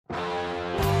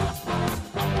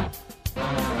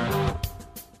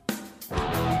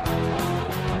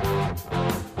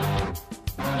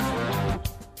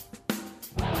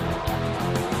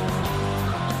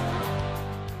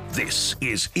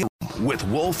is In with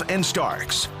Wolf and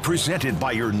Starks, presented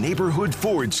by your neighborhood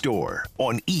Ford store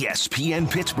on ESPN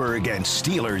Pittsburgh and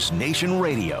Steelers Nation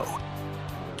Radio.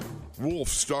 Wolf,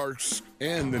 Starks,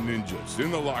 and the Ninjas in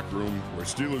the locker room where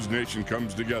Steelers Nation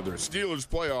comes together. Steelers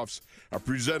playoffs are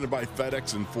presented by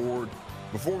FedEx and Ford.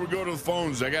 Before we go to the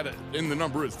phones, I got it in. The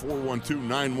number is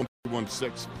 412-9116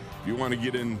 if you want to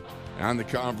get in on the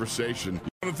conversation.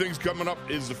 One of the things coming up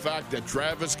is the fact that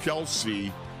Travis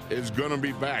Kelce is going to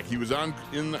be back. He was on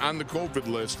the COVID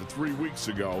list 3 weeks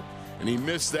ago, and he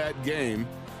missed that game.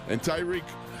 And Tyreek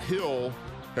Hill,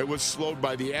 it was slowed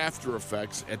by the after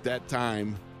effects at that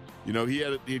time. You know, he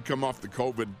had come off the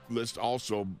COVID list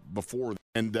also before,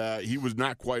 and he was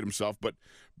not quite himself. But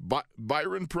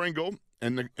Byron Pringle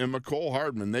and Mecole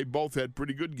Hardman, they both had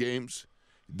pretty good games.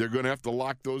 They're going to have to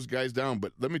lock those guys down.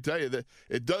 But let me tell you that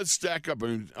it does stack up. I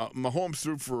mean, Mahomes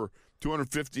threw for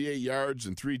 258 yards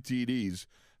and 3 TDs.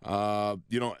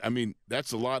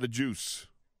 That's a lot of juice.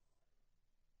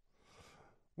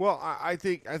 Well, I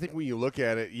think when you look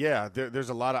at it, yeah, there's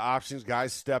a lot of options.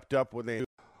 Guys stepped up when they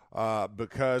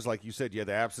because, like you said, you had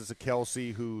the absence of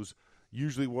Kelce, who's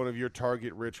usually one of your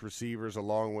target-rich receivers,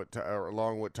 along with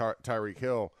Tyreek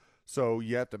Hill. So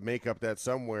you have to make up that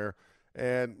somewhere.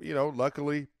 And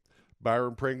luckily,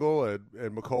 Byron Pringle and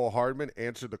Mecole Hardman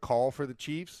answered the call for the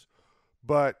Chiefs.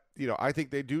 But I think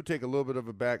they do take a little bit of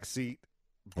a back seat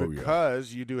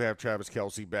because you do have Travis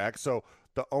Kelce back. So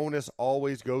the onus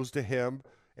always goes to him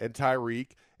and Tyreek,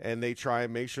 and they try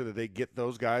and make sure that they get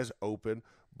those guys open.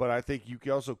 But I think you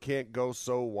also can't go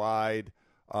so wide,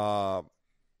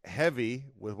 heavy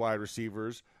with wide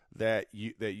receivers that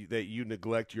you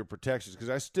neglect your protections, because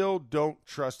I still don't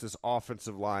trust this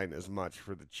offensive line as much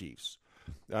for the Chiefs.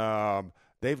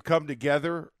 They've come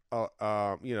together,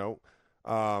 about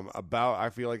I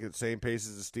feel like at the same pace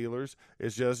as the Steelers.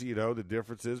 It's just the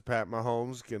difference is Pat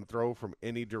Mahomes can throw from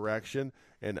any direction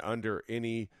and under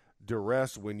any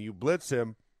duress when you blitz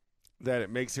him, that it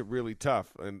makes it really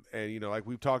tough. And like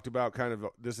we've talked about kind of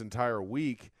this entire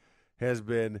week has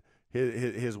been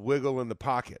his wiggle in the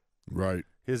pocket. Right.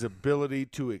 His ability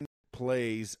to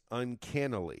plays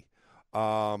uncannily.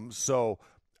 So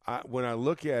when I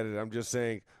look at it, I'm just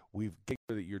saying that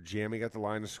you're jamming at the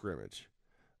line of scrimmage,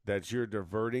 that you're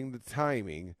diverting the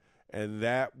timing, and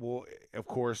that will, of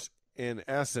course, in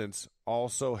essence,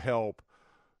 also help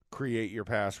create your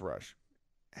pass rush.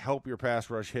 Help your pass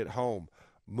rush hit home.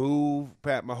 Move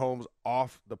Pat Mahomes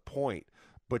off the point.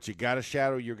 But you got to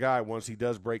shadow your guy once he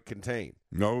does break contain.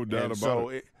 No doubt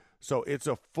about it. So it's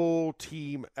a full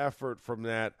team effort from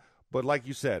that. But like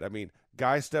you said, I mean,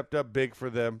 guys stepped up big for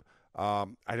them. I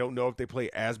don't know if they play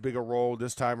as big a role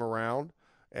this time around.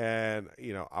 And,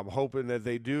 I'm hoping that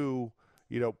they do,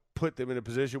 put them in a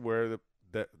position where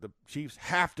the Chiefs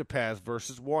have to pass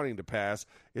versus wanting to pass,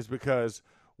 is because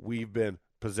we've been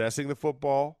possessing the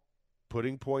football,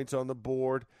 putting points on the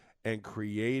board, and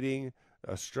creating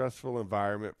a stressful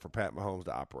environment for Pat Mahomes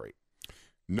to operate.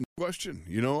 No question.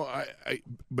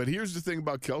 But here's the thing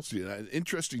about Kelce, an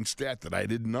interesting stat that I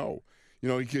didn't know.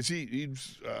 Because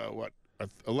he's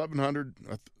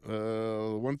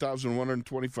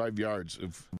 1,125 yards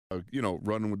of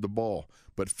running with the ball,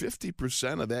 but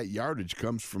 50% of that yardage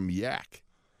comes from yak.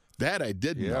 That I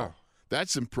didn't know.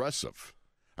 That's impressive.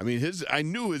 I mean, I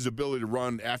knew his ability to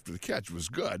run after the catch was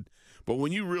good, but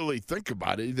when you really think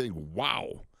about it, you think,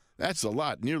 wow, that's a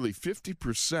lot. Nearly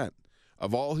 50%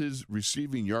 of all his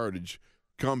receiving yardage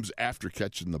comes after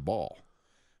catching the ball.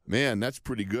 Man, that's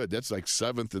pretty good. That's like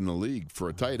 7th in the league. For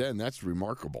a tight end, that's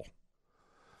remarkable.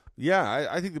 Yeah,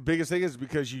 I think the biggest thing is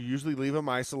because you usually leave him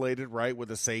isolated, right,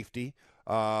 with a safety,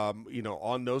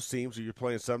 on those teams where you're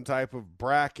playing some type of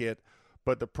bracket.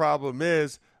 But the problem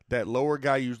is that lower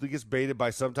guy usually gets baited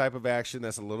by some type of action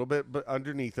that's a little bit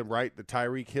underneath him, right? The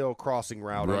Tyreek Hill crossing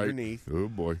route underneath. Oh,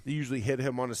 boy. They usually hit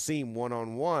him on a seam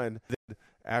one-on-one.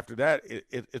 After that,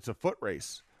 it's a foot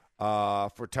race for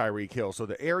Tyreek Hill. So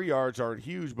the air yards aren't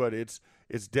huge, but it's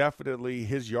definitely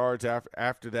his yards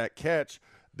after that catch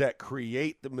that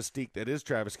create the mystique that is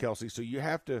Travis Kelce. So you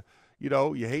have to,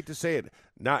 you hate to say it,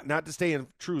 not to stay in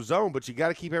true zone, but you got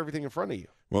to keep everything in front of you.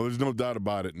 Well, there's no doubt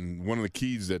about it. And one of the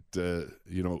keys that, the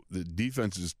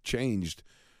defense has changed,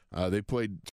 they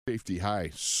played safety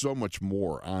high so much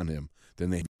more on him than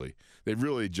they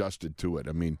really adjusted to it.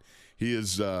 I mean, he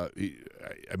is,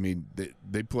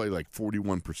 they play like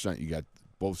 41%. You got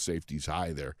both safeties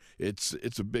high there. It's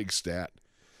a big stat.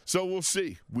 So we'll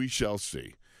see. We shall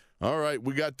see. All right,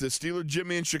 we got the Steeler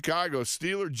Jimmy in Chicago.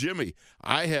 Steeler Jimmy,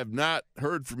 I have not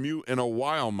heard from you in a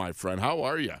while, my friend. How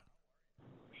are you?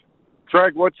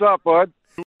 Craig, what's up, bud?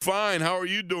 Fine. How are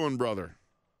you doing, brother?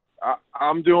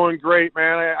 I'm doing great,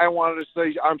 man. I wanted to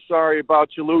say I'm sorry about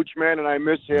Chaluch, man, and I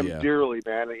miss him dearly,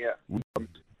 man. Yeah.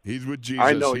 He's with Jesus.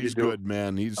 I know he's good,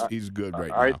 man. He's good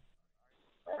right now.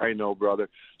 I know, brother.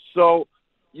 So,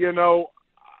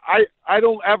 I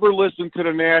don't ever listen to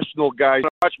the national guys. I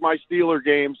watch my Steeler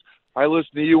games. I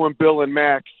listen to you and Bill and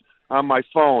Max on my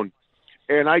phone.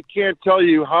 And I can't tell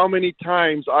you how many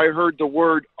times I heard the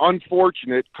word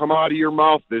unfortunate come out of your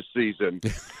mouth this season.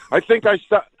 I think I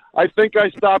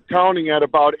stopped counting at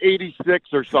about 86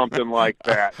 or something like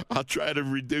that. I'll try to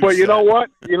reduce. But you know what?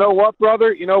 You know what,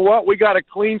 brother? You know what? We got a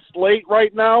clean slate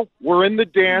right now. We're in the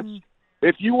dance.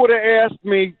 If you would have asked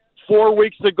me 4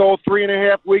 weeks ago,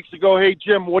 3.5 weeks ago, hey,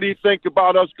 Jim, what do you think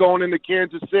about us going into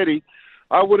Kansas City?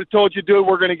 I would have told you, dude,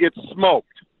 we're going to get smoked.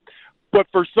 But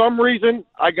for some reason,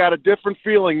 I got a different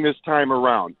feeling this time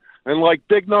around. And like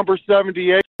big number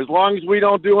 78, as long as we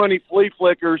don't do any flea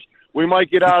flickers, we might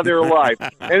get out of there alive.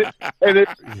 and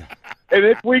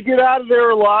if we get out of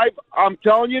there alive, I'm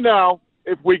telling you now,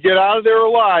 if we get out of there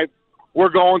alive, we're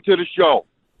going to the show.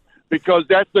 Because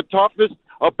that's the toughest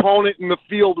opponent in the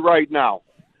field right now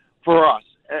for us.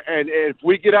 And if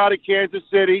we get out of Kansas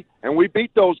City and we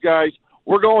beat those guys,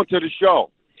 we're going to the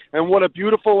show. And what a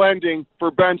beautiful ending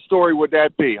for Ben's story would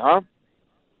that be, huh?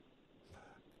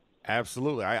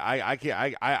 Absolutely.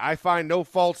 I find no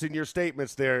faults in your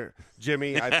statements there,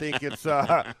 Jimmy. I think it's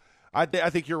I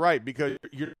think you're right, because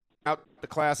you're out the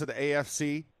class of the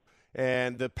AFC,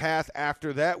 and the path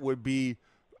after that would be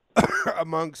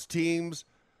amongst teams.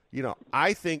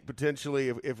 I think potentially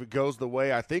if it goes the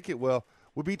way I think it will,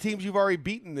 would be teams you've already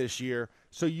beaten this year.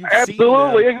 So you've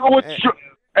absolutely. seen them.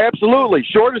 Absolutely.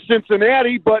 Short of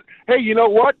Cincinnati, but hey, you know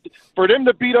what? For them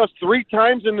to beat us 3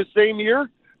 times in the same year,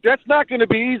 that's not going to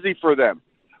be easy for them.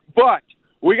 But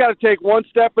we got to take one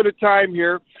step at a time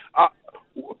here.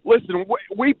 Listen,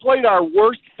 we played our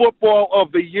worst football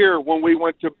of the year when we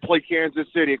went to play Kansas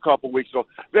City a couple weeks ago.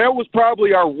 That was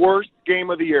probably our worst game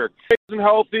of the year. Wasn't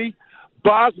healthy.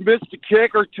 Boz missed a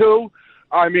kick or two.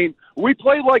 I mean, we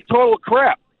played like total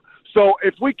crap. So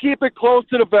if we keep it close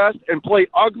to the vest and play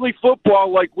ugly football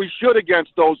like we should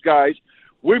against those guys,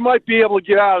 we might be able to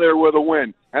get out of there with a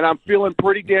win. And I'm feeling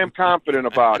pretty damn confident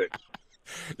about it.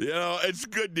 It's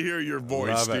good to hear your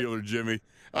voice, Steeler Jimmy.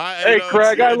 Hey,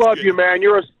 Craig, I love you, man.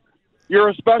 You're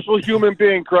a special human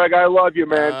being, Craig. I love you,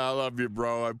 man. I love you,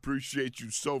 bro. I appreciate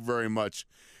you so very much.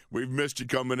 We've missed you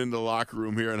coming in the locker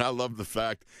room here, and I love the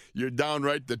fact you're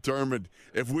downright determined.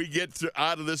 If we get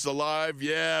out of this alive,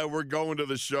 we're going to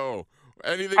the show.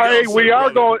 Anything else? Hey, we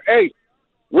are going. Hey,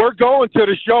 we're going to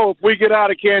the show if we get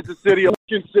out of Kansas City. You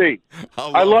can see.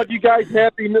 I love you guys.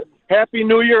 Happy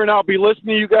New Year, and I'll be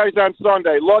listening to you guys on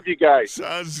Sunday. Love you guys.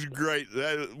 Sounds great.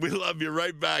 We love you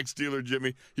right back, Steeler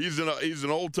Jimmy. He's an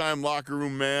old-time locker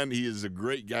room man. He is a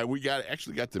great guy. We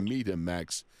actually got to meet him,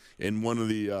 Max, in one of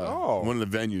the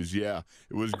venues. Yeah,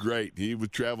 it was great. He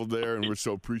would travel there, and we're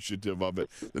so appreciative of it.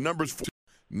 The number's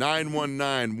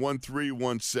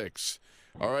 919-1316.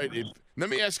 All right. Let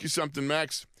me ask you something,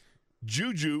 Max.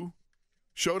 Juju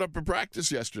showed up at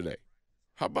practice yesterday.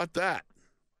 How about that?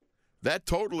 That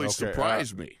totally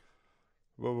surprised me.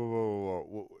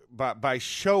 Whoa. By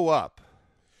show up,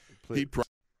 please.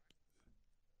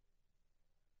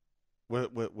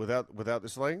 Without the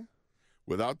sling?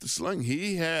 Without the sling.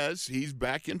 He's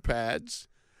back in pads.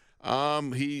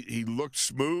 He looked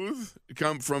smooth,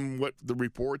 come from what the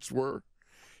reports were.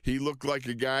 He looked like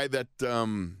a guy that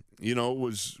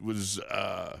was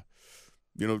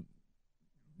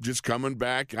just coming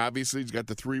back. Obviously, he's got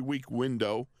the 3-week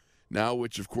window now,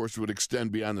 which, of course, would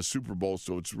extend beyond the Super Bowl,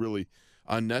 so it's really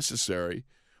unnecessary.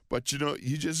 But,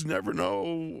 you just never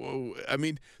know. I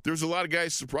mean, there's a lot of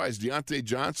guys surprised. Deontay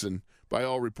Johnson, by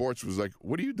all reports, was like,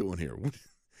 what are you doing here?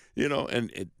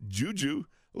 And Juju,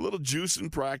 a little juice in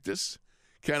practice,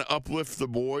 kind of uplift the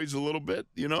boys a little bit.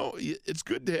 It's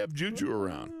good to have Juju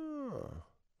around.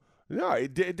 No,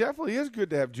 it definitely is good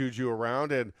to have Juju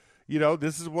around. And,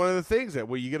 this is one of the things that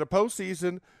when you get a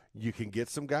postseason, you can get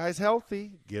some guys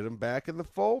healthy, get them back in the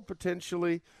fold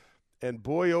potentially. And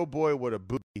boy, oh boy, what a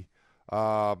booty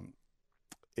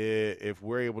if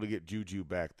we're able to get Juju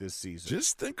back this season.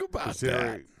 Just think about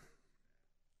that.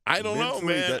 I don't know,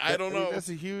 man. I don't know. That's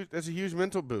a huge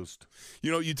mental boost.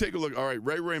 You take a look. All right,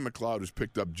 Ray McLeod has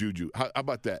picked up Juju. How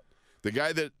about that? The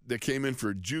guy that came in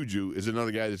for Juju is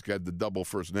another guy that's got the double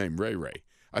first name, Ray.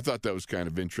 I thought that was kind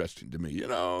of interesting to me.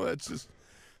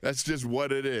 That's just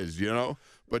what it is,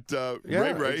 But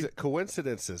Ray,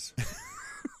 coincidences.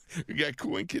 We got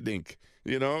Quinkadink.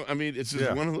 You know, I mean, it's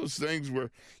just one of those things where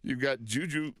you've got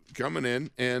Juju coming in,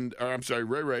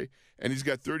 Ray, and he's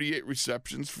got 38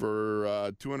 receptions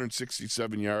for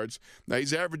 267 yards. Now,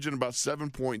 he's averaging about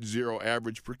 7.0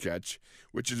 average per catch,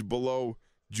 which is below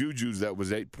Juju's that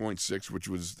was 8.6, which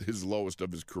was his lowest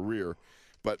of his career.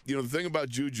 But, you know, the thing about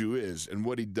Juju is, and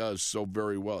what he does so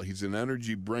very well, he's an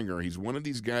energy bringer. He's one of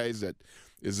these guys that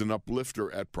is an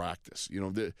uplifter at practice. You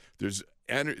know, there's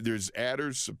adders,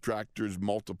 subtractors,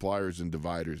 multipliers, and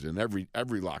dividers in every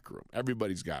locker room.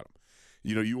 Everybody's got them.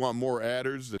 You know, you want more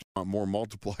adders, you want more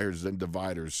multipliers than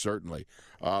dividers, certainly.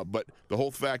 But the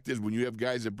whole fact is, when you have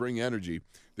guys that bring energy,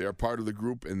 they are part of the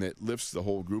group, and that lifts the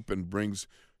whole group and brings,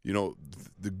 you know,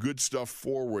 the good stuff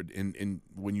forward in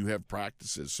when you have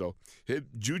practices. So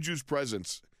Juju's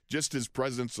presence, just his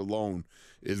presence alone,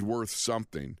 is worth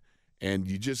something. And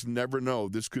you just never know.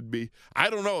 This could be,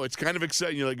 I don't know, it's kind of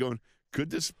exciting. You're like going,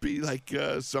 could this be like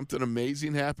something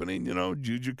amazing happening? You know,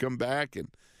 Juju come back, and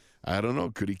I don't know,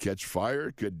 could he catch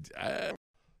fire? Could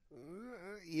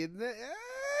you never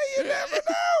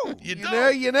know.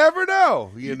 You never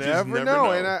know. You just never never know.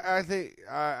 know. And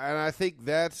I think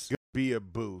that's going to be a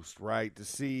boost, right? To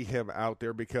see him out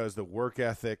there, because the work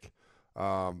ethic,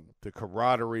 the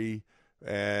camaraderie,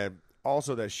 and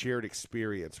also that shared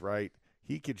experience, right?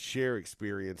 He could share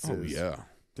experiences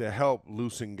to help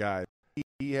loosen guys.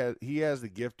 He has the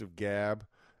gift of gab,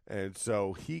 and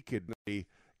so he could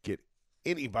get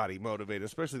anybody motivated,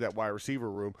 especially that wide receiver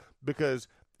room, because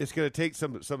it's going to take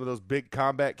some of those big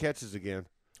combat catches again.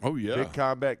 Oh, yeah. Big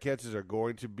combat catches are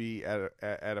going to be at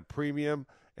a premium,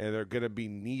 and they're going to be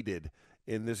needed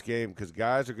in this game because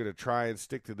guys are going to try and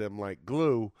stick to them like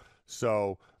glue.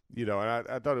 So, you know, and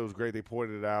I thought it was great. They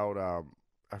pointed out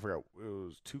I forgot, it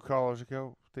was 2 callers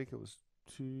ago. I think it was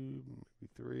 2, maybe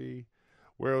 3,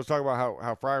 where it was talking about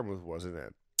how Freiermuth wasn't in.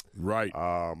 Right.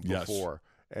 Before.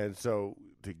 Yes. And so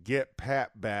to get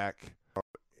Pat back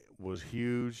was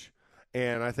huge.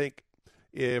 And I think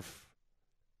this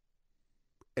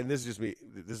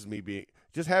is me being,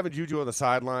 just having Juju on the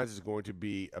sidelines is going to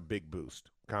be a big boost,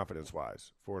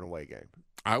 confidence-wise, for an away game.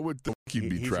 I would think he'd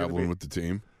be traveling with the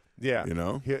team. Yeah. You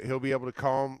know? He'll be able to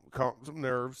calm some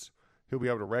nerves. He'll be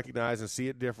able to recognize and see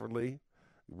it differently,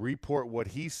 report what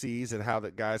he sees and how the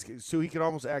guys – so he can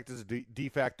almost act as a de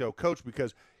facto coach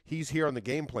because he's here on the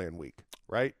game plan week,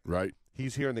 right? Right.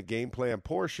 He's here in the game plan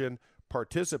portion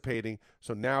participating,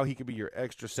 so now he can be your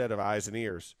extra set of eyes and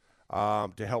ears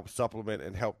to help supplement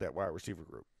and help that wide receiver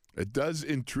group. It does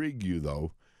intrigue you,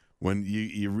 though, when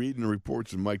you read in the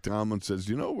reports and Mike Tomlin says,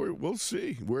 you know, we'll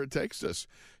see where it takes us.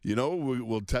 You know,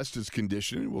 we'll test his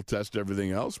conditioning, we'll test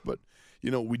everything else, but – you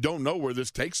know, we don't know where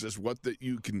this takes us, what that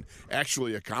you can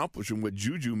actually accomplish, and what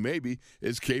Juju maybe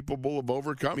is capable of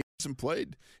overcoming. He hasn't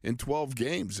played in 12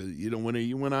 games. You know, when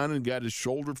he went on and got his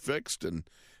shoulder fixed and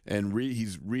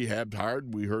he's rehabbed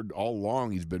hard. We heard all along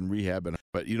he's been rehabbing.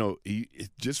 But, you know,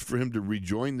 just for him to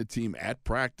rejoin the team at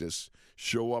practice,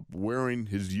 show up wearing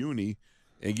his uni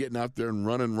and getting out there and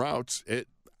running routes,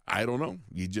 I don't know.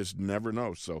 You just never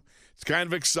know. So it's kind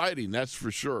of exciting, that's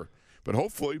for sure. But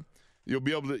hopefully – you'll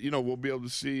be able to, you know, we'll be able to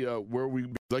see where we,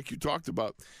 like you talked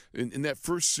about, in that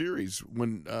first series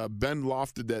when Ben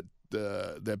lofted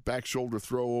that back shoulder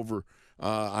throw over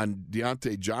on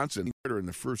Deontay Johnson in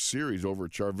the first series over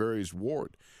Charvarius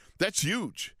Ward. That's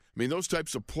huge. I mean, those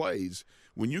types of plays,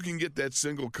 when you can get that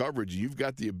single coverage, you've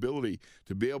got the ability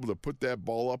to be able to put that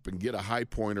ball up and get a high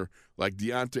pointer like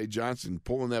Deontay Johnson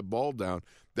pulling that ball down.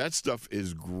 That stuff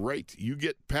is great. You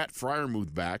get Pat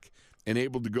Freiermuth back and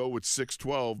able to go with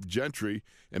 6'12" Gentry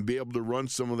and be able to run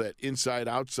some of that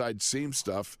inside-outside seam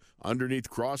stuff underneath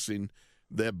crossing,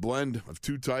 that blend of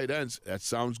 2 tight ends, that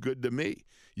sounds good to me.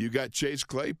 You got Chase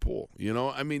Claypool. You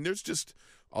know, I mean, there's just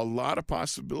a lot of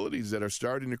possibilities that are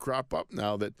starting to crop up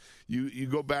now that you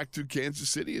go back to Kansas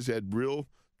City has had real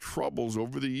troubles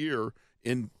over the year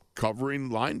in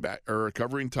covering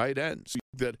covering tight ends.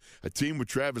 That a team with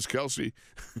Travis Kelce,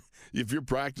 if you're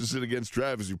practicing against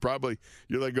Travis,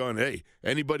 you're like going, hey,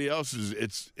 anybody else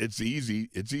it's easy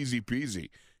peasy.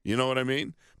 You know what I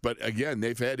mean? But again,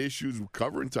 they've had issues with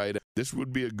covering tight ends. This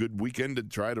would be a good weekend to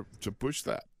try to push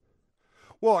that.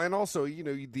 Well, and also, you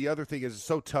know, the other thing is it's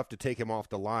so tough to take him off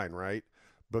the line, right?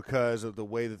 Because of the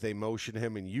way that they motion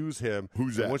him and use him.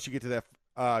 Who's that? Once you get to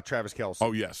that, Travis Kelce.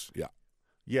 Oh, yes, yeah.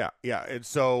 Yeah. And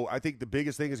so I think the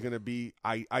biggest thing is going to be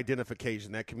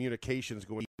identification. That communication is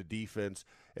going to be the defense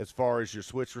as far as your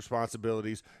switch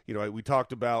responsibilities. You know, we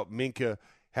talked about Minkah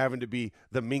having to be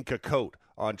the Minkah coat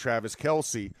on Travis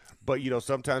Kelce, but, you know,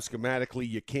 sometimes schematically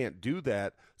you can't do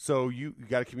that. So you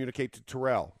got to communicate to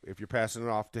Terrell if you're passing it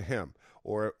off to him.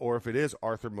 or if it is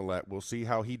Arthur Millette, we'll see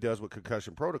how he does with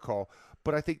concussion protocol.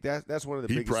 But I think that's one of the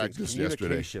biggest things. He practiced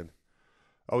yesterday.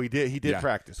 Oh, he did. He did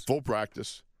practice. Full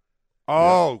practice.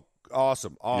 Oh,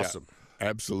 awesome. Yeah,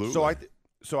 absolutely.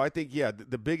 So I think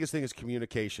the biggest thing is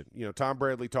communication. You know, Tom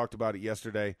Bradley talked about it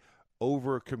yesterday.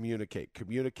 Over communicate,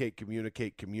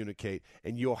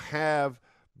 and you'll have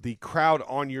the crowd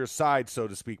on your side, so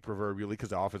to speak, proverbially, because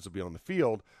the offense will be on the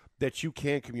field, that you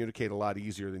can communicate a lot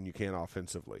easier than you can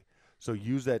offensively. So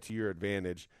use that to your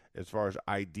advantage as far as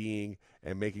IDing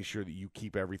and making sure that you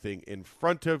keep everything in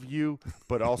front of you,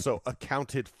 but also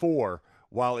accounted for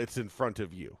while it's in front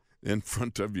of you. In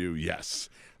front of you, yes.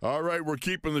 All right, we're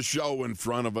keeping the show in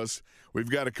front of us. We've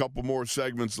got a couple more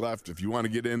segments left. If you want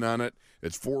to get in on it,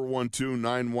 it's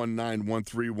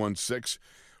 412-919-1316.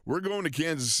 We're going to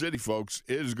Kansas City, folks.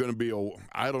 It is going to be a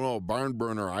barn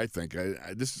burner, I think.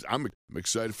 I'm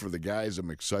excited for the guys.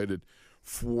 I'm excited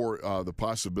for the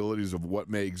possibilities of what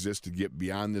may exist to get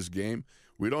beyond this game.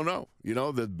 We don't know. You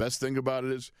know, the best thing about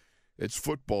it is it's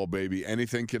football, baby.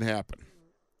 Anything can happen.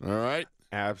 All right?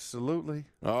 Absolutely.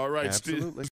 All right.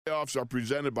 Absolutely. Playoffs are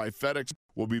presented by FedEx.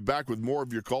 We'll be back with more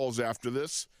of your calls after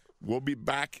this. We'll be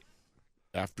back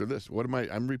after this. What am I?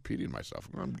 I'm repeating myself.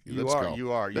 You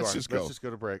are. Let's just go. Let's just go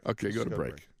to break. Okay, go to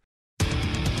break.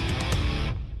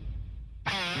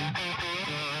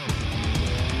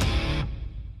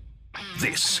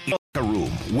 This is The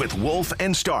Room with Wolf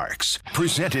and Starks,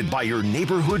 presented by your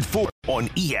neighborhood Ford on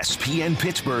ESPN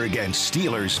Pittsburgh and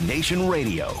Steelers Nation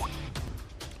Radio.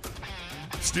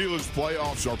 Steelers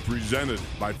playoffs are presented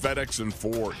by FedEx and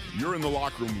Ford. You're in the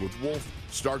locker room with Wolf,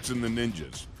 Starks, and the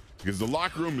Ninjas, because the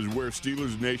locker room is where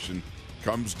Steelers Nation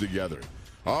comes together.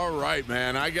 All right,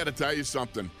 man, I got to tell you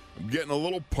something. I'm getting a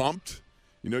little pumped.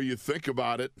 You know, you think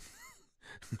about it.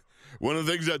 One of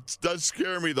the things that does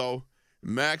scare me, though,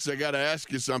 Max, I got to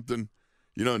ask you something.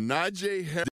 You know,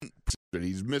 Najee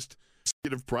he's missed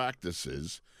consecutive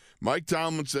practices. Mike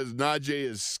Tomlin says Najee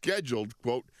is scheduled,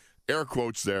 quote, air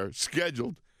quotes there,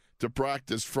 scheduled to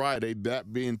practice Friday,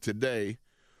 that being today.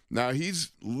 Now,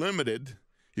 he's limited.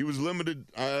 He was limited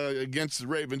against the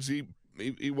Ravens. He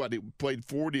played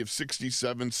 40 of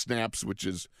 67 snaps, which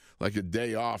is like a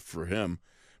day off for him.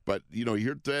 But, you know, he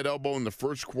hurt that elbow in the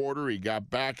first quarter. He got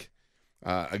back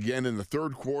again in the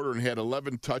third quarter and had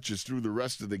 11 touches through the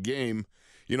rest of the game.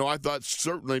 You know, I thought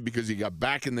certainly because he got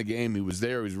back in the game, he was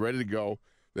there, he was ready to go,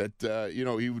 that, you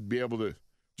know, he would be able to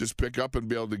just pick up and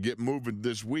be able to get moving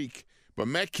this week. But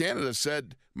Matt Canada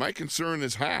said, my concern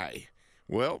is high.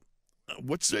 Well,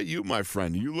 what say you, my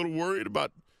friend? Are you a little worried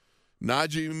about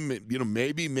Najee, you know,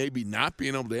 maybe not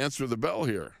being able to answer the bell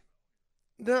here?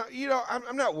 No, you know,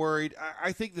 I'm not worried.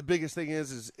 I think the biggest thing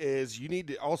is you need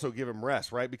to also give him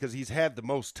rest, right? Because he's had the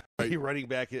most running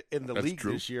back in the league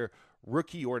this year,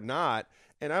 rookie or not.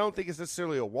 And I don't think it's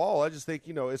necessarily a wall. I just think,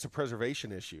 you know, it's a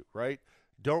preservation issue, right?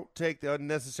 Don't take the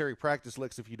unnecessary practice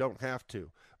licks if you don't have to,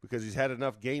 because he's had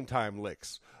enough game time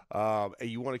licks. And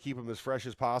you want to keep him as fresh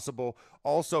as possible.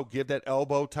 Also, give that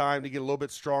elbow time to get a little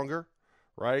bit stronger,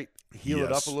 right? Heal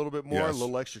it up a little bit more, a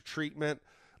little extra treatment.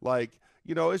 Like,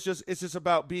 you know, it's just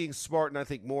about being smart and I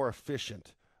think more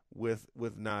efficient with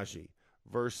Najee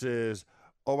versus,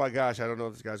 oh my gosh, I don't know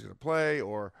if this guy's going to play,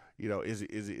 or, you know, is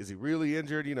he really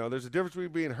injured? You know, there's a difference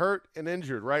between being hurt and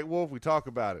injured, right, Wolf? We talk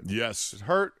about it. Yes. If it's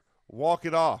hurt, walk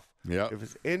it off. Yeah. If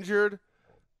it's injured,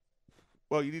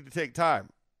 well, you need to take time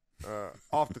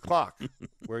off the clock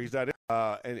where he's not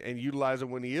in, and utilize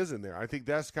him when he is in there. I think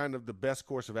that's kind of the best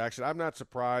course of action. I'm not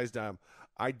surprised.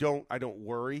 I don't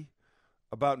worry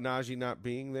about Najee not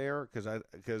being there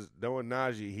because knowing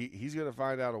Najee, he's going to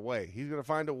find out a way. He's going to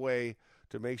find a way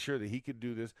to make sure that he could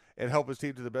do this and help his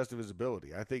team to the best of his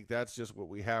ability. I think that's just what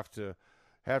we have to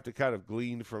kind of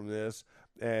glean from this,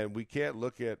 and we can't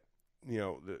look at, you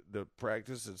know, the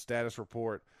practice and status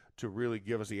report to really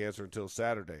give us the answer until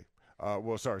Sunday,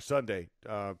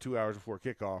 2 hours before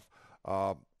kickoff.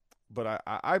 But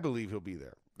I believe he'll be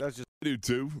there. That's just I do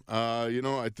too. You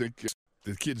know, I think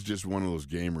the kid's just one of those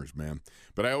gamers, man.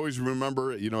 But I always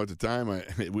remember, you know, at the time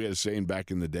we had a saying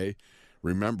back in the day,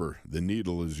 remember, the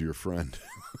needle is your friend.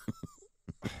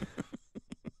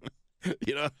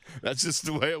 You know, that's just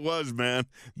the way it was, man.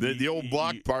 The old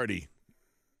block party.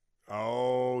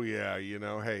 Oh, yeah. You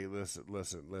know, hey, listen.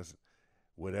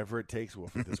 Whatever it takes,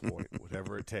 Wolf, at this point.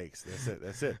 Whatever it takes.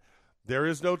 That's it. There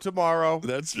is no tomorrow.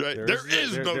 That's right. There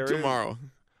is no tomorrow.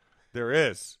 There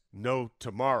is no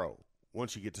tomorrow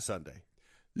once you get to Sunday.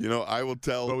 You know, I will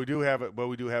tell. But we do have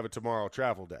a tomorrow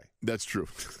travel day. That's true.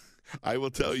 I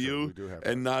will tell you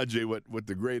and Najee what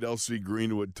the great L.C.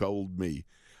 Greenwood told me.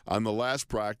 on the last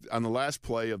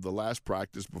play of the last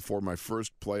practice before my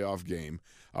first playoff game,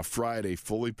 a Friday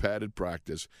fully padded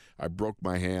practice, I broke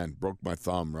my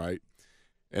thumb, right?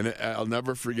 And I'll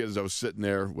never forget as I was sitting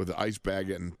there with an ice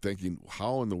bag and thinking,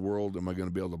 how in the world am I going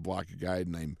to be able to block a guy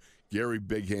named Gary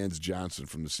Big Hands Johnson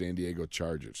from the San Diego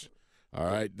Chargers? All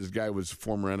right, this guy was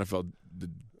former NFL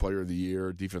Player of the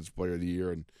Year, Defensive Player of the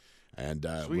Year, and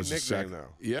Sweet was nickname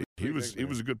though. Yeah, he was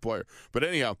a good player. But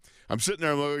anyhow, I'm sitting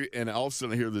there looking, and all of a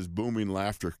sudden I hear this booming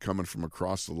laughter coming from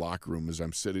across the locker room as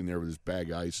I'm sitting there with this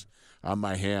bag of ice on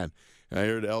my hand. And I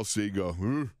heard LC go,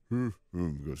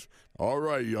 He goes, all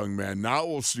right, young man, now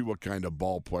we'll see what kind of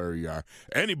ball player you are.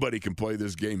 Anybody can play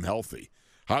this game healthy.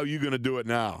 How are you going to do it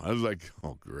now? I was like,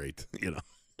 oh, great,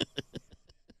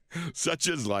 Such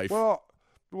is life. Well,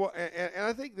 and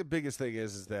I think the biggest thing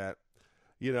is that,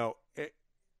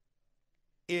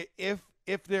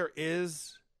 if there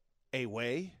is a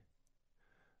way,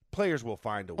 players will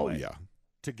find a way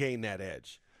to gain that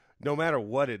edge, no matter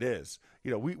what it is.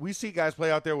 We see guys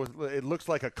play out there with, it looks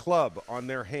like a club on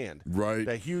their hand. Right.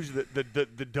 That huge, the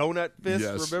donut fist,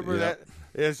 yes, remember that?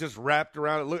 It's just wrapped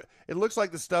around. It looks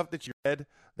like the stuff that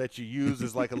you use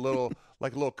as like a little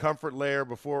comfort layer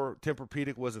before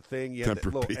Tempur-Pedic was a thing. You had the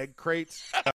little egg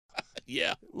crates.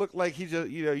 Yeah. Looked like he just,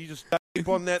 you just stuck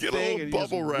on that thing and you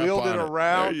just bubble wrap wheeled on it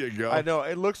around. There you go. I know.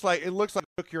 It looks like you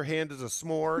took your hand as a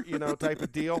s'more, type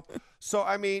of deal. So,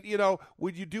 I mean,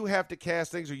 when you do have to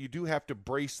cast things or you do have to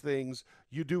brace things,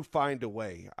 you do find a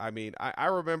way. I mean, I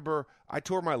remember I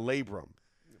tore my labrum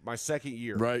my second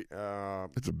year. Right.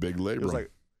 It's a big labrum.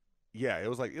 It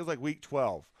was like week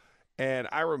 12. And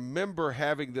I remember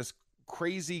having this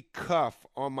crazy cuff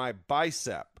on my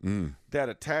bicep that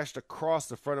attached across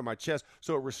the front of my chest,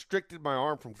 so it restricted my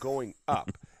arm from going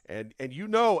up. and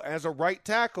as a right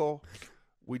tackle,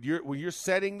 when you're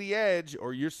setting the edge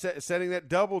or you're setting that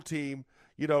double team,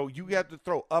 you have to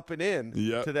throw up and in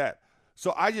to that.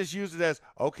 So I just used it as,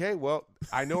 okay, well,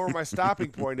 I know where my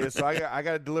stopping point is, so I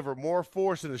got to deliver more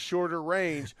force in a shorter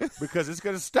range because it's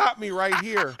going to stop me right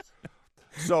here.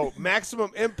 So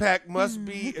maximum impact must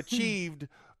be achieved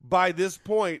by this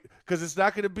point because it's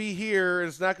not going to be here and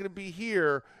it's not going to be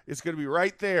here. It's going to be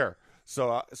right there.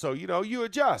 So you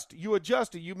adjust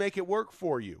and you make it work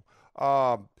for you.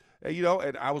 And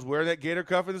I was wearing that Gator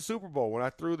cuff in the Super Bowl when I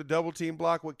threw the double team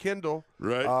block with Kendall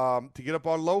to get up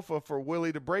on Lofa for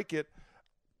Willie to break it.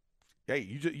 Hey,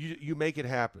 you make it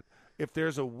happen. If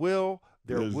there's a will,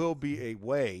 there will be a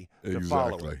way to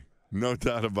follow it. No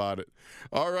doubt about it.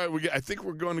 All right, I think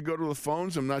we're going to go to the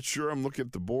phones. I'm not sure. I'm looking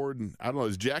at the board, and I don't know.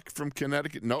 Is Jack from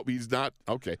Connecticut? Nope, he's not.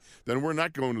 Okay, then we're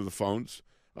not going to the phones.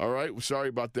 All right, sorry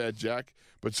about that, Jack.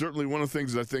 But certainly one of the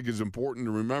things that I think is important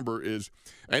to remember is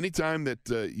anytime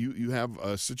that you have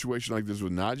a situation like this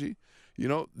with Najee,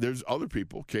 there's other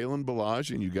people, Kalen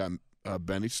Ballage, and you got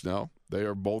Benny Snell. They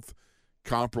are both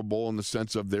comparable in the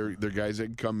sense of they're guys that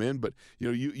can come in, but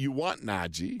you want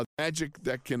Najee. The magic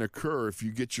that can occur if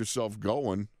you get yourself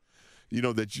going,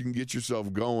 that you can get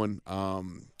yourself going,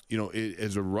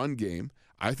 as a run game.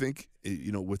 I think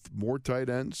with more tight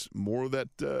ends, more of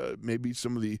that maybe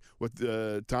some of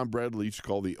what Tom Bradley used to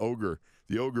call the ogre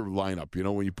lineup.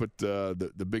 When you put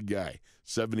the big guy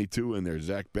 72 in there,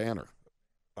 Zach Banner.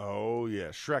 Oh yeah,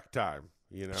 Shrek time.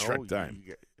 Shrek time.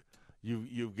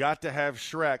 You've got to have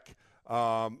Shrek.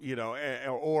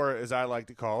 Or as I like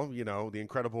to call him, the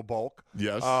Incredible Bulk.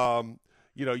 Yes.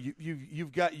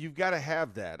 You've got to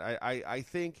have that. I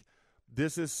think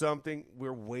this is something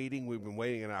we've been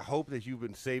waiting, and I hope that you've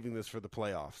been saving this for the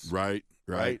playoffs. Right.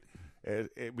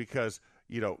 Because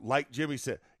like Jimmy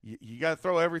said, you got to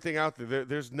throw everything out there.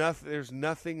 There's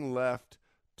nothing left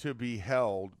to be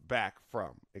held back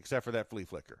from except for that flea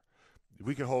flicker.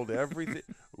 We can hold everything.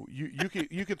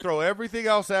 You can throw everything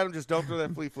else at him. Just don't throw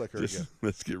that flea flicker again.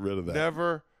 Let's get rid of that.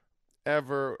 Never,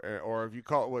 ever, or if you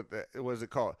call it what was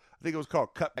it called? I think it was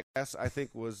called cutback pass. I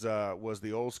think was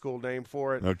the old school name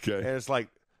for it. Okay. And it's like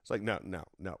no.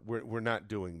 We're not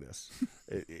doing this.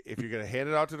 If you're going to hand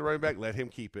it out to the running back, let him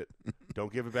keep it.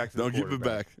 Don't give it back to the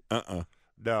quarterback. Don't give it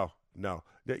back. No.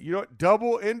 You know what?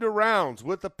 Double into rounds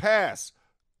with the pass.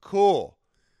 Cool.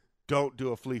 Don't do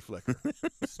a flea flicker.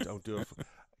 Just don't do it.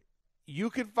 You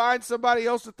can find somebody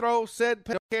else to throw said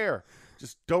don't care.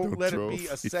 Just don't let it be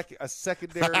a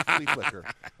secondary flea flicker.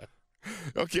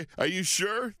 Okay. Are you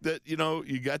sure that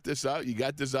you got this out? You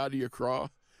got this out of your craw?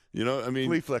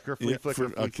 Flea flicker.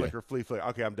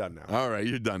 Okay, I'm done now. All right,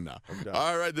 you're done now. I'm done.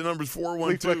 All right, the number's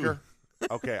 412. Flea flicker.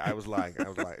 Okay, I was lying.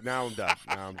 Now I'm done.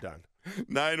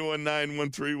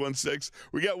 919-1316.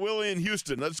 We got Willie in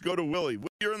Houston. Let's go to Willie.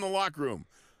 You're in the locker room.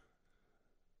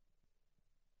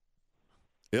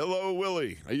 Hello,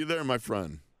 Willie. Are you there, my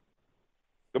friend?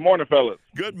 Good morning, fellas.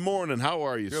 Good morning. How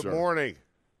are you, Good sir? morning.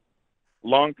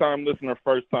 Long-time listener,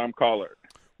 first-time caller.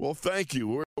 Well, thank you.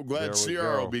 We're so glad. There we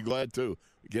CR will go. be glad, too.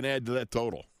 We can add to that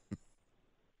total.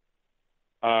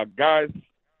 Guys,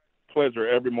 pleasure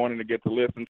every morning to get to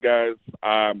listen to you guys.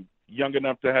 I'm young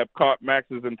enough to have caught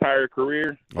Max's entire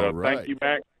career, so All right. thank you,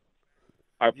 Max.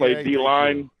 I played Yay,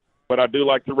 D-line, thank you. but I do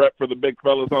like to rep for the big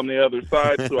fellas on the other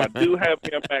side, so I do have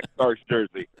me a Max Starks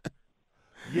jersey.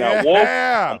 Yeah. Now, Wolf,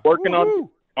 I'm working on Woo-hoo.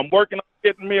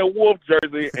 getting me a Wolf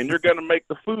jersey, and you're going to make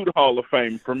the Food Hall of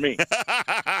Fame for me.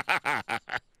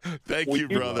 Thank we you,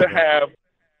 used brother.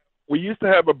 to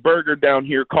have a burger down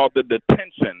here called the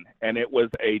Detention, and it was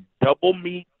a double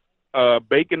meat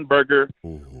bacon burger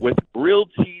Ooh. with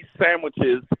grilled cheese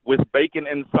sandwiches with bacon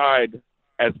inside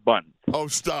as buns. Oh,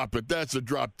 stop it. That's a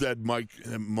drop-dead mic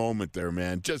moment there,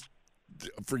 man. Just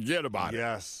forget about it.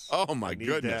 Yes. Oh, my I need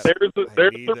goodness. that.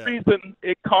 There's need a that. reason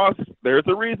it costs. There's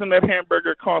a reason that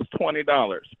hamburger costs $20.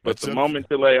 But That's the okay. moment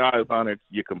you lay eyes on it,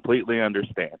 you completely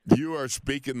understand. You are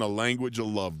speaking the language of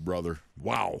love, brother.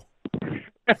 Wow.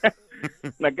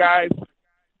 Now, guys,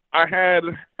 I had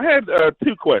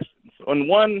two questions. On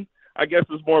one, I guess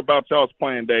it's more about y'all's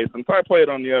playing days. Since I played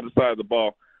on the other side of the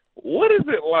ball, what is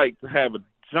it like to have a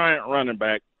giant running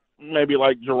back, maybe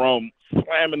like Jerome,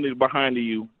 slamming it behind of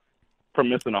you for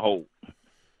missing a hole?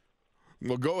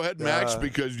 Well, go ahead, Max, Uh,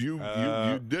 because you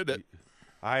did it.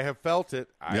 I have felt it.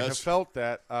 I have Yes. felt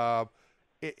that.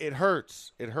 It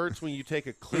hurts. It hurts when you take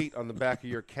a cleat on the back of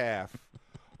your calf,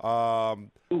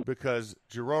 because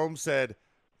Jerome said,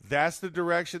 "That's the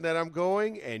direction that I'm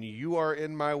going, and you are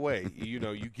in my way." You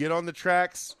get on the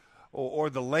tracks or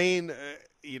the lane.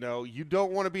 You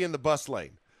don't want to be in the bus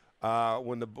lane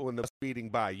when the bus speeding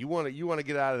by. You want to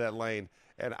get out of that lane.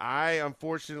 And I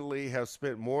unfortunately have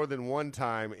spent more than one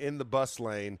time in the bus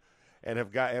lane, and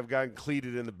have gotten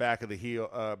cleated in the back of the heel,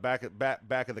 back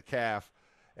of the calf,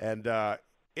 and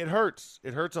it hurts.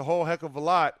 It hurts a whole heck of a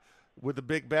lot with the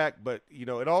big back, but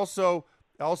it also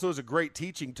is a great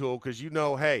teaching tool because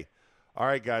hey, all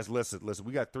right, guys, listen,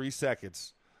 we got 3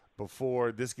 seconds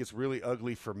before this gets really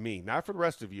ugly for me, not for the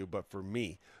rest of you, but for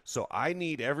me. So I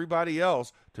need everybody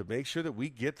else to make sure that we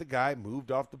get the guy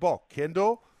moved off the ball.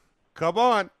 Kendall, come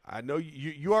on. I know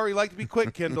you already like to be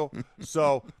quick, Kendall.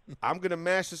 So I'm going to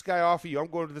mash this guy off of you. I'm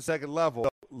going to the second level.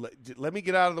 Let me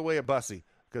get out of the way of Bussy,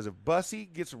 because if Bussy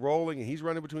gets rolling and he's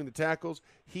running between the tackles,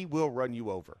 he will run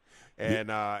you over. And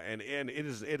it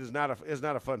is not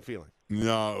a fun feeling.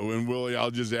 No, and Willie,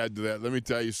 I'll just add to that. Let me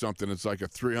tell you something. It's like a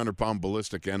 300-pound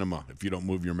ballistic enema if you don't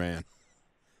move your man.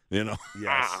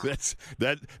 Yes.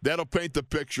 That'll paint the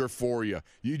picture for you.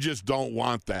 You just don't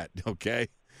want that, okay?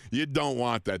 You don't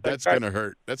want that. That's going to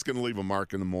hurt. That's going to leave a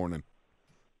mark in the morning.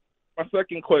 My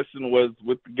second question was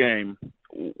with the game,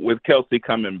 with Kelsey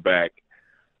coming back.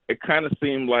 It kind of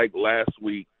seemed like last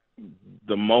week,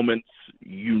 the moments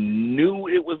you knew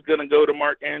it was going to go to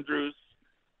Mark Andrews,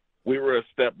 we were a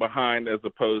step behind, as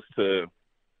opposed to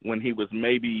when he was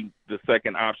maybe the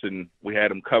second option, we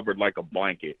had him covered like a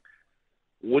blanket.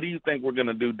 What do you think we're going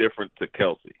to do different to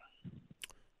Kelsey?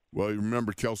 Well, you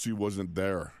remember Kelsey wasn't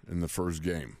there in the first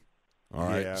game. All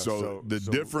right, Yeah, so the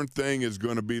different thing is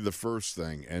going to be the first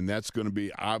thing, and that's going to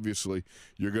be, obviously,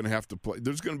 you're going to have to play.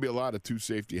 There's going to be a lot of two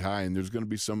safety high, and there's going to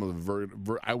be some of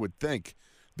the I would think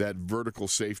that vertical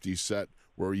safety set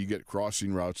where you get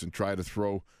crossing routes and try to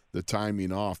throw the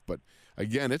timing off. But,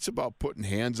 again, it's about putting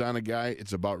hands on a guy.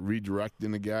 It's about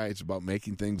redirecting a guy. It's about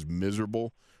making things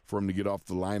miserable for him to get off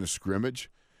the line of scrimmage.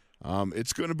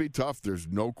 It's going to be tough. There's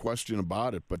no question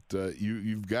about it. But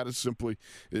you've got to simply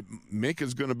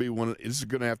Minka's going to be this is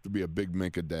going to have to be a big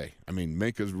Minka day. I mean,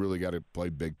 Minka's really got to play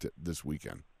big this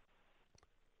weekend.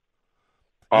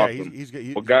 Awesome.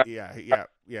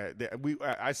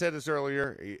 I said this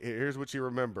earlier. Here's what you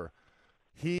remember.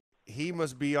 He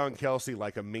must be on Kelsey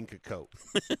like a Minka coat.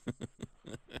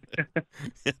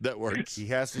 That works. He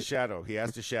has to shadow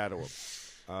him.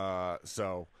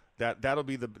 So that'll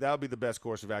be the best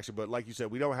course of action. But like you said,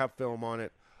 we don't have film on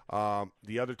it.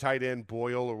 The other tight end,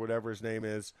 Boyle or whatever his name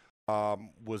is,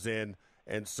 was in,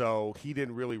 and so he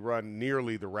didn't really run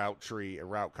nearly the route tree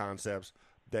and route concepts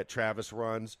that Travis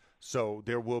runs. So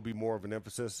there will be more of an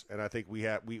emphasis, and I think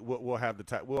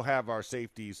we'll have our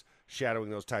safeties shadowing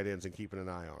those tight ends and keeping an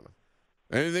eye on them.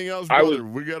 Anything else, brother?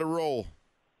 We got to roll.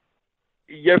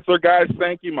 Yes, sir, guys.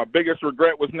 Thank you. My biggest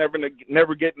regret was never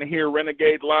getting to hear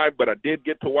Renegade live, but I did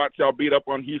get to watch y'all beat up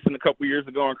on Houston a couple years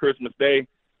ago on Christmas Day.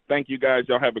 Thank you, guys.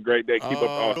 Y'all have a great day. Keep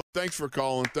up. Thanks for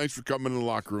calling. Thanks for coming in the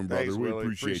locker room, brother. Thanks, we Willie.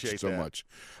 appreciate you so that. much.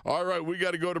 All right, we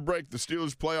got to go to break. The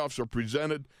Steelers playoffs are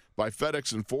presented by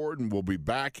FedEx and Ford, and we'll be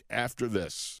back after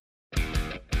this.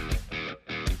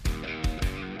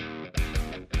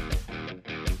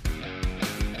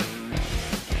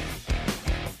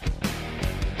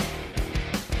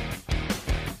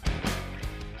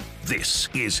 This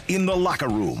is In the Locker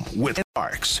Room with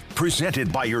Starks, presented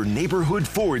by your neighborhood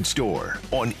Ford store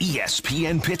on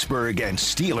ESPN Pittsburgh and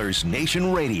Steelers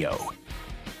Nation Radio.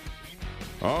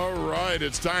 All right,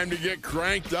 it's time to get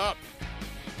cranked up.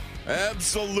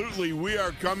 Absolutely, we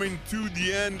are coming to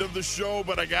the end of the show,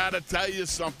 but I got to tell you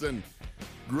something.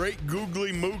 Great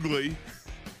googly moogly,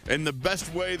 and the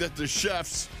best way that the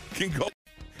chefs can go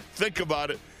think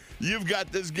about it. You've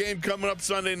got this game coming up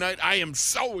Sunday night. I am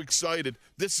so excited.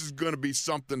 This is going to be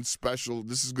something special.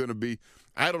 This is going to be,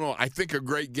 I don't know, I think a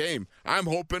great game. I'm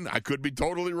hoping. I could be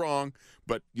totally wrong.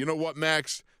 But you know what,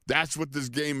 Max? That's what this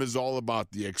game is all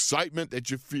about. The excitement that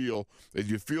you feel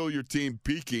your team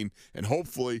peaking, and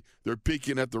hopefully they're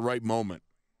peaking at the right moment.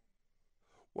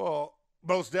 Well,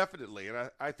 most definitely. And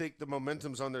I think the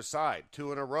momentum's on their side.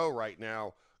 2 in a row right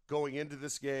now. Going into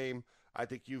this game, I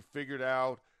think you've figured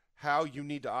out how you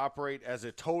need to operate as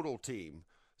a total team,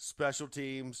 special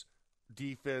teams,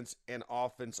 defense, and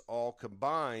offense all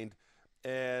combined.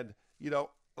 And, you know,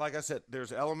 like I said,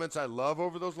 there's elements I love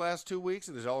over those last 2 weeks,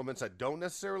 and there's elements I don't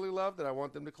necessarily love that I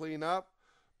want them to clean up.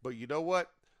 But you know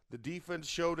what? The defense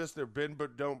showed us they're bend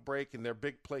but don't break, and they're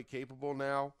big play capable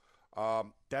now.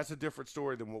 That's a different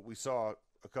story than what we saw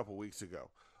a couple weeks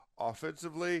ago.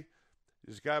 Offensively,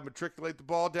 you just got to matriculate the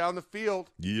ball down the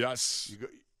field. Yes.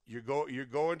 You're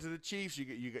going to the Chiefs.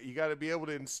 You got to be able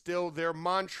to instill their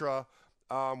mantra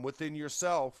within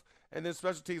yourself. And then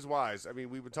special teams wise, I mean,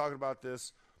 we've been talking about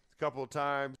this a couple of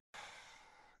times.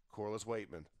 Corliss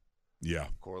Waitman. Yeah.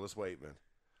 Corliss Waitman.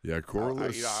 Yeah,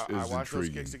 Corliss is I watched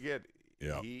intriguing. those kicks again.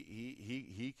 Yeah.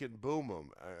 He can boom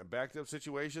them. Backed up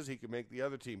situations, he can make the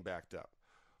other team backed up.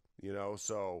 You know,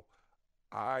 so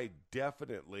I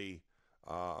definitely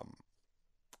am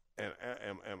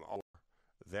all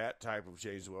that type of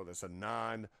change as well. That's a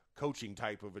non-coaching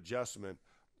type of adjustment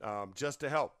just to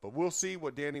help. But we'll see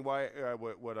what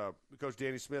Coach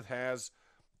Danny Smith has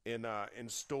in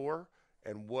store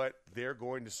and what they're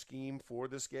going to scheme for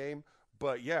this game.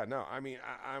 But yeah, no, I mean,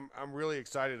 I'm really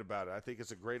excited about it. I think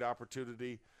it's a great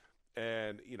opportunity,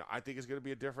 and you know, I think it's going to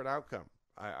be a different outcome.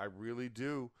 I really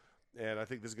do, and I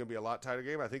think this is going to be a lot tighter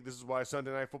game. I think this is why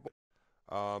Sunday Night Football,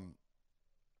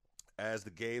 as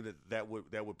the game that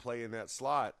would play in that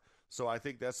slot. So I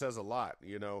think that says a lot.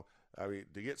 You know, I mean,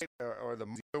 to get or the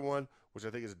other one, which I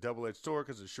think is a double-edged sword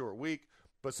because it's a short week,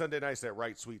 but Sunday night's that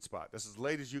right sweet spot. That's as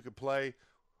late as you can play.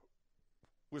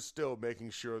 We're still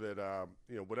making sure that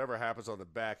you know, whatever happens on the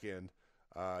back end,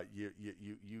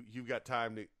 you've got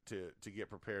time to get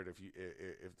prepared if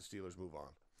the Steelers move on.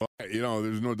 You know,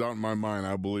 there's no doubt in my mind.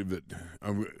 I believe that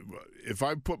if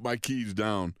I put my keys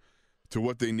down to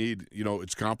what they need, you know,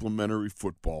 it's complementary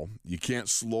football. You can't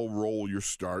slow roll your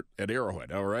start at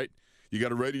Arrowhead, all right? You got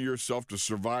to ready yourself to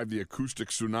survive the acoustic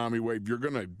tsunami wave you're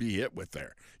going to be hit with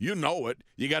there. You know it.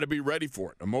 You got to be ready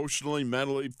for it, emotionally,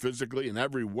 mentally, physically, in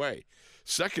every way.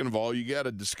 Second of all, you got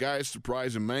to disguise,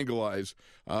 surprise, and mangleize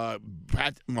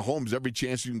Pat Mahomes every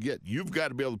chance you can get. You've got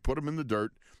to be able to put him in the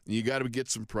dirt, and you got to get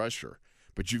some pressure.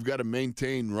 But you've got to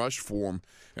maintain rush form.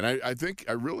 And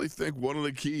I really think one of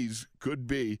the keys could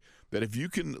be that if you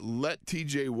can let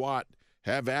T.J. Watt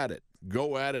have at it,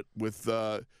 go at it with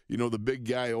you know, the big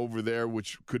guy over there,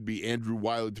 which could be Andrew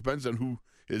Wiley. Depends on who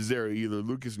is there, either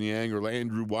Lucas Niang or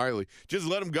Andrew Wiley. Just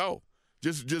let him go.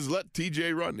 Just let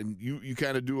TJ run, and you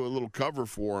kind of do a little cover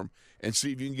for him and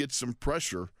see if you can get some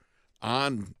pressure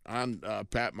on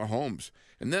Pat Mahomes.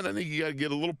 And then I think you got to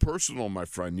get a little personal, my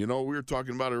friend. You know, we were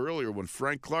talking about it earlier when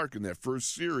Frank Clark in that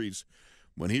first series,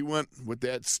 when he went with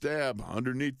that stab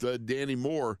underneath Danny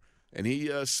Moore, and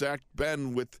he sacked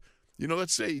Ben with, you know,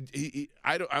 let's say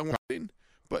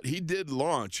but he did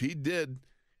launch. He did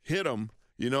hit him,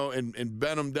 you know, and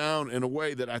bent him down in a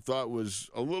way that I thought was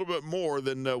a little bit more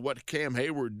than what Cam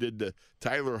Hayward did to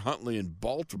Tyler Huntley in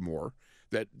Baltimore,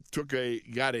 that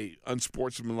got a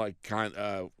unsportsmanlike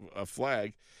a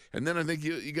flag. And then I think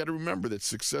you got to remember that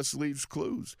success leaves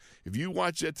clues. If you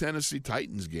watch that Tennessee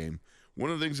Titans game,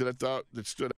 one of the things that I thought that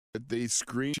stood out, that they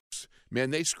screened,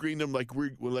 man, they screened them like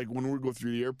when we go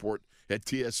through the airport at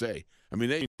TSA. I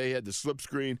mean, they had the slip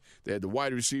screen, they had the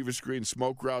wide receiver screen,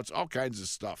 smoke routes, all kinds of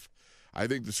stuff. I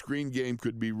think the screen game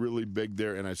could be really big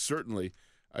there, and I certainly,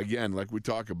 again, like we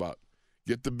talk about,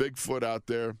 get the big foot out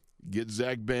there, get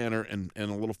Zach Banner and a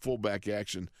little fullback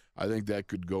action. I think that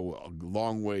could go a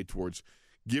long way towards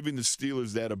giving the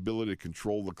Steelers that ability to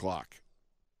control the clock.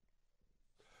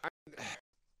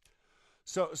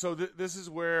 So this is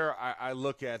where I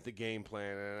look at the game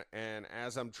plan, and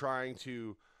as I'm trying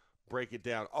to break it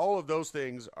down, all of those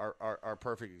things are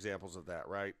perfect examples of that,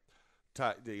 right?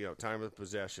 Time of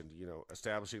possession,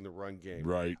 establishing the run game,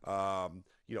 right?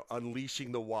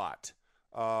 Unleashing the Watt,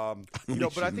 But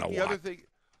I think the other thing,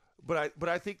 but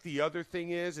I think the other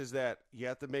thing is that you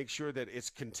have to make sure that it's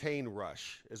contained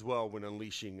rush as well when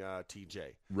unleashing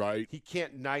TJ. Right. He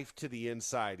can't knife to the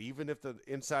inside, even if the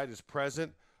inside is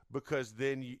present, because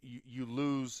then you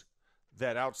lose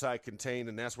that outside contain,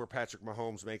 and that's where Patrick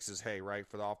Mahomes makes his hay, right,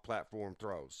 for the off-platform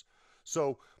throws.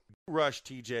 So rush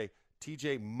TJ.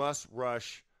 TJ must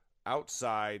rush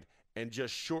outside and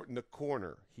just shorten the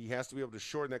corner. He has to be able to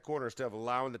shorten that corner instead of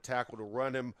allowing the tackle to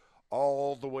run him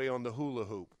all the way on the hula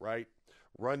hoop, right?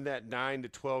 Run that 9 to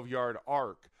 12-yard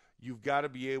arc. You've got to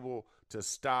be able to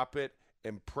stop it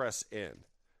and press in.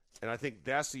 And I think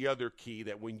that's the other key,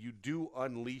 that when you do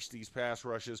unleash these pass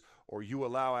rushes or you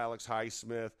allow Alex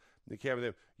Highsmith,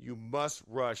 you must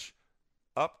rush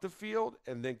up the field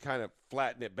and then kind of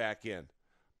flatten it back in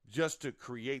just to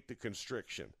create the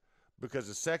constriction. Because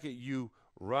the second you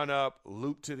run up,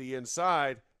 loop to the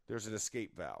inside, there's an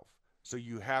escape valve. So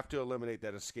you have to eliminate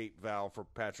that escape valve for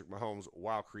Patrick Mahomes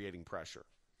while creating pressure.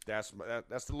 That's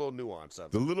the little nuance of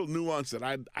it. The little nuance that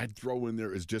I'd throw in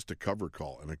there is just a cover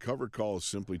call. And a cover call is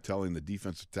simply telling the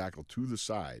defensive tackle to the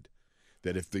side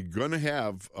that if they're going to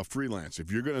have a freelance,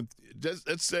 if you're going to,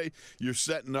 let's say you're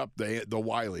setting up the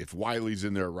Wiley, if Wiley's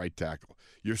in there at right tackle,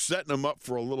 you're setting them up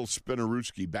for a little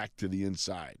spinnerooski back to the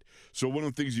inside. So one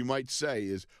of the things you might say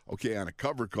is, okay, on a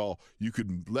cover call, you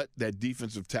could let that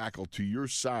defensive tackle to your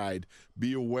side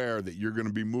be aware that you're going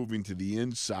to be moving to the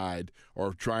inside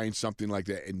or trying something like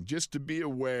that. And just to be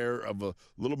aware of a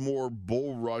little more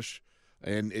bull rush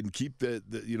and keep that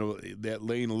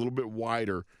lane a little bit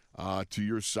wider to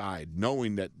your side,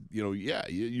 knowing that,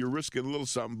 you're risking a little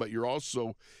something, but you're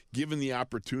also giving the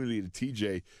opportunity to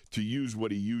TJ to use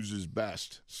what he uses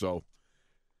best. So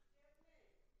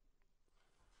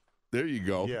there you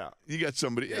go. Yeah. You got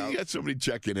somebody. Yeah. You got somebody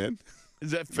checking in.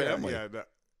 Is that family? Yeah,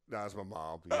 that's my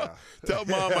mom. Yeah. Tell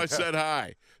Mom I said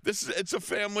hi. It's a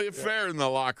family affair in the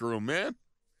locker room, man.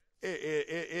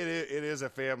 It is a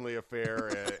family affair,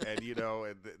 and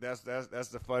that's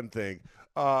the fun thing.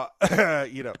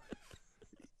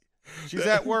 She's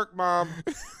at work, Mom.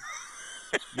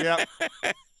 Yep.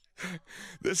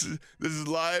 This is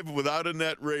live without a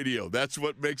net radio. That's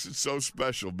what makes it so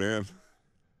special, man.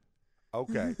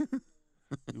 Okay.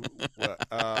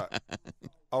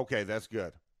 Okay, that's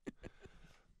good.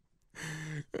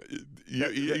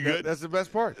 You good? That's the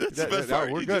best part. That's the best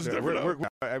part. We're good.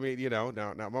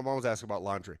 Now my mom's asking about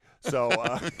laundry, so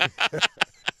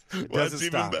it doesn't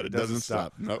even stop. better. It doesn't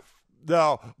stop. Nope.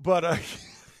 No, but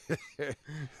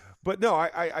but no,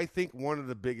 I think one of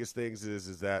the biggest things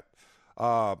is that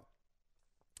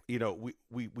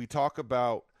we talk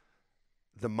about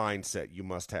the mindset you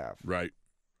must have. Right.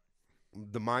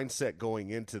 The mindset going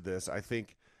into this, I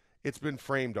think it's been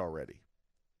framed already.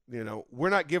 We're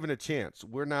not given a chance.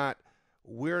 We're not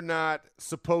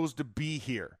supposed to be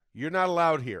here. You're not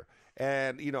allowed here.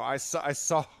 And I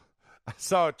saw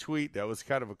a tweet that was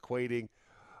kind of equating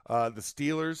the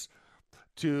Steelers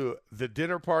to the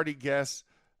dinner party guests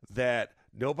that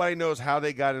nobody knows how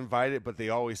they got invited, but they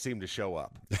always seem to show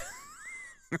up.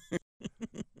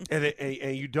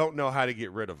 and you don't know how to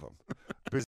get rid of them.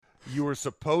 Because you were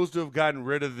supposed to have gotten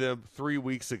rid of them 3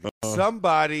 weeks ago.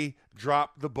 Somebody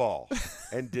dropped the ball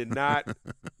and did not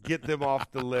get them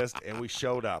off the list, and we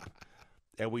showed up,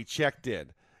 and we checked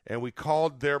in, and we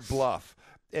called their bluff.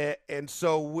 And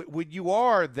so when you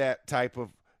are that type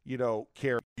of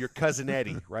character, your cousin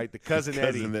Eddie, right? The cousin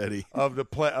Eddie of the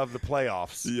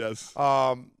playoffs. Yes.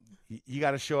 You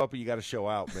got to show up and you got to show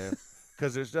out, man,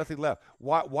 because there's nothing left.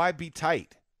 Why be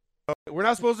tight? We're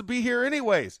not supposed to be here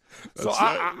anyways. So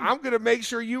right. I'm going to make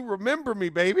sure you remember me,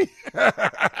 baby.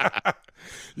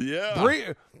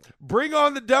 Yeah. Bring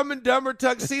on the Dumb and Dumber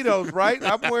tuxedos, right?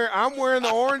 I'm wearing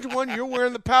the orange one. You're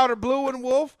wearing the powder blue one,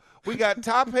 Wolf. We got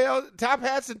top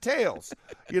hats and tails,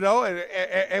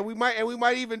 and we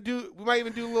might even do a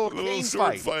little cane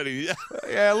sword fight. Fighting, yeah.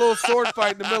 Yeah, a little sword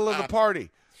fight in the middle of the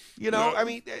party. I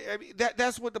mean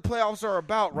that's what the playoffs are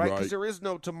about, right? Because there is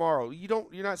no tomorrow.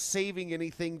 You're not saving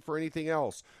anything for anything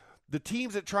else. The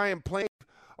teams that try and play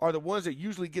are the ones that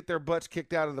usually get their butts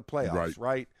kicked out of the playoffs,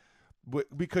 right?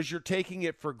 Because you're taking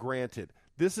it for granted.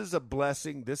 This is a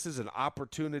blessing. This is an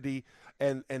opportunity,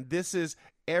 and this is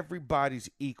everybody's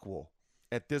equal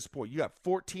at this point. You got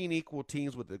 14 equal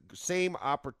teams with the same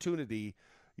opportunity,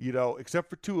 except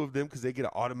for 2 of them because they get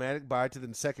an automatic bye to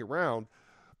the second round.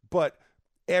 But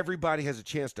everybody has a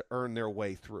chance to earn their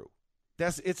way through.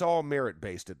 It's all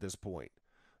merit-based at this point.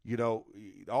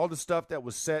 All the stuff that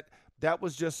was set, that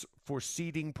was just for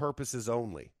seeding purposes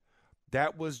only.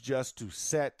 That was just to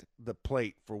set the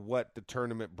plate for what the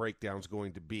tournament breakdown is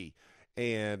going to be.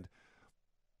 And,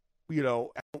 I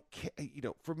don't care,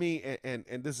 for me, and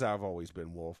this is how I've always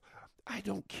been, Wolf. I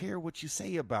don't care what you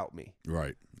say about me.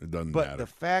 Right. It doesn't But matter. the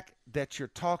fact that you're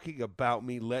talking about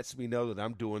me lets me know that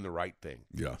I'm doing the right thing.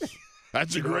 Yes.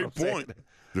 That's a You know great what I'm saying? point.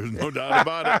 There's no doubt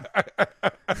about it.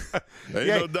 Ain't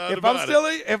no doubt about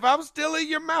it. If I'm still in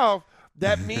your mouth,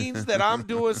 that means that I'm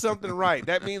doing something right.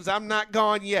 That means I'm not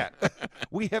gone yet.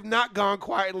 We have not gone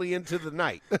quietly into the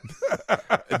night.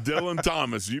 Dylan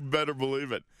Thomas, you better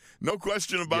believe it. No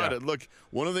question about Yeah. it. Look,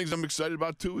 one of the things I'm excited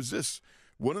about, too, is this.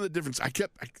 One of the difference,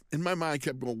 in my mind, I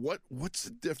kept going, what's the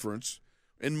difference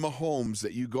in Mahomes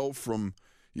that you go from,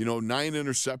 9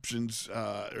 interceptions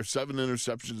or 7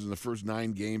 interceptions in the first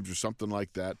 9 games or something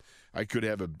like that. I could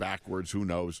have it backwards, who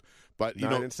knows. But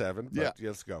 9 and 7. But yeah,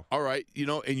 let's go. All right,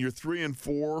 and you're 3 and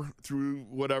 4 through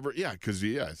whatever. Yeah, because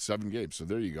it's 7 games. So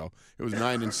there you go. It was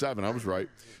 9 and 7. I was right.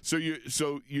 So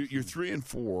you're 3 and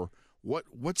 4.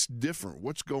 What's different?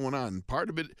 What's going on? Part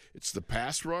of it, it's the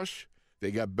pass rush. They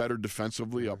got better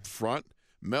defensively up front.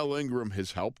 Mel Ingram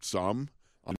has helped some,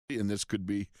 and this could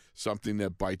be something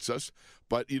that bites us.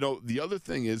 But, the other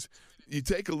thing is, you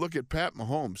take a look at Pat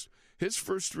Mahomes. His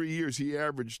first 3 years, he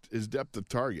averaged his depth of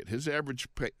target. His average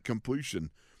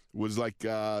completion was like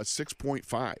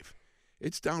 6.5.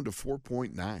 It's down to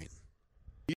 4.9.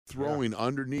 He's throwing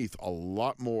underneath a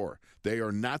lot more. They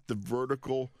are not the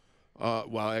vertical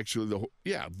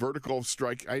vertical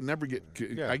strike. I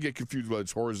get confused whether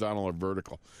it's horizontal or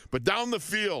vertical. But down the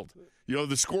field,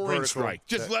 the scoring strike.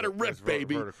 Just let it rip,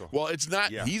 baby. Vertical. Well, it's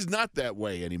not. Yeah. He's not that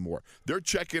way anymore. They're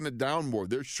checking it down more.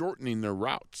 They're shortening their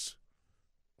routes.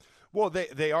 Well,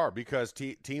 they are because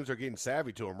teams are getting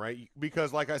savvy to him, right?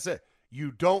 Because, like I said,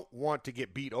 you don't want to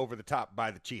get beat over the top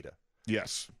by the cheetah.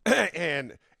 Yes.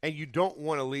 and you don't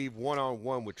want to leave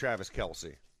one-on-one with Travis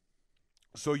Kelce.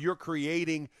 So you're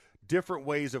creating different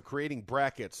ways of creating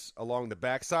brackets along the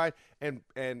backside, and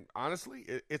honestly,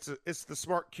 it's the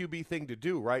smart QB thing to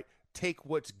do, right? Take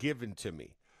what's given to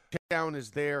me. Check down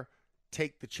is there,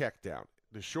 take the check down.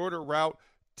 The shorter route,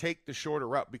 take the shorter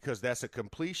route because that's a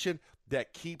completion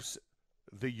that keeps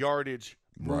the yardage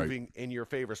moving in your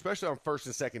favor, especially on first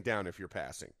and second down if you're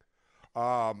passing.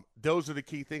 Those are the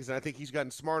key things, and I think he's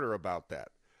gotten smarter about that.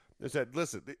 They said,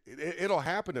 listen, it'll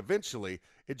happen eventually.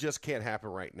 It just can't happen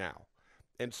right now.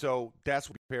 And so that's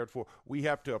what we're prepared for. We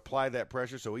have to apply that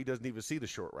pressure so he doesn't even see the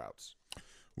short routes.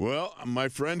 Well, my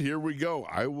friend, here we go.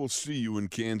 I will see you in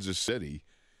Kansas City.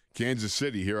 Kansas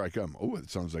City, here I come. Oh, it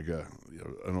sounds like a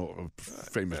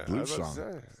famous blues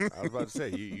song. I was about to say,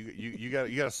 you got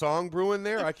a song brewing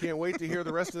there? I can't wait to hear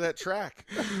the rest of that track.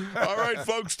 All right,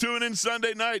 folks, tune in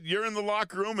Sunday night. You're in the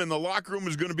locker room, and the locker room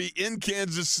is going to be in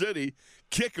Kansas City.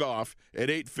 Kickoff at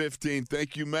 8:15.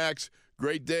 Thank you, Max.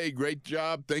 Great day, great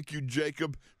job. Thank you,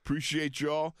 Jacob. Appreciate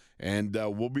y'all. And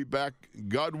we'll be back,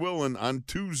 God willing, on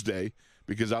Tuesday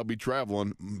because I'll be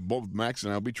traveling. Both Max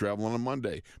and I will be traveling on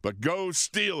Monday. But go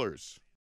Steelers.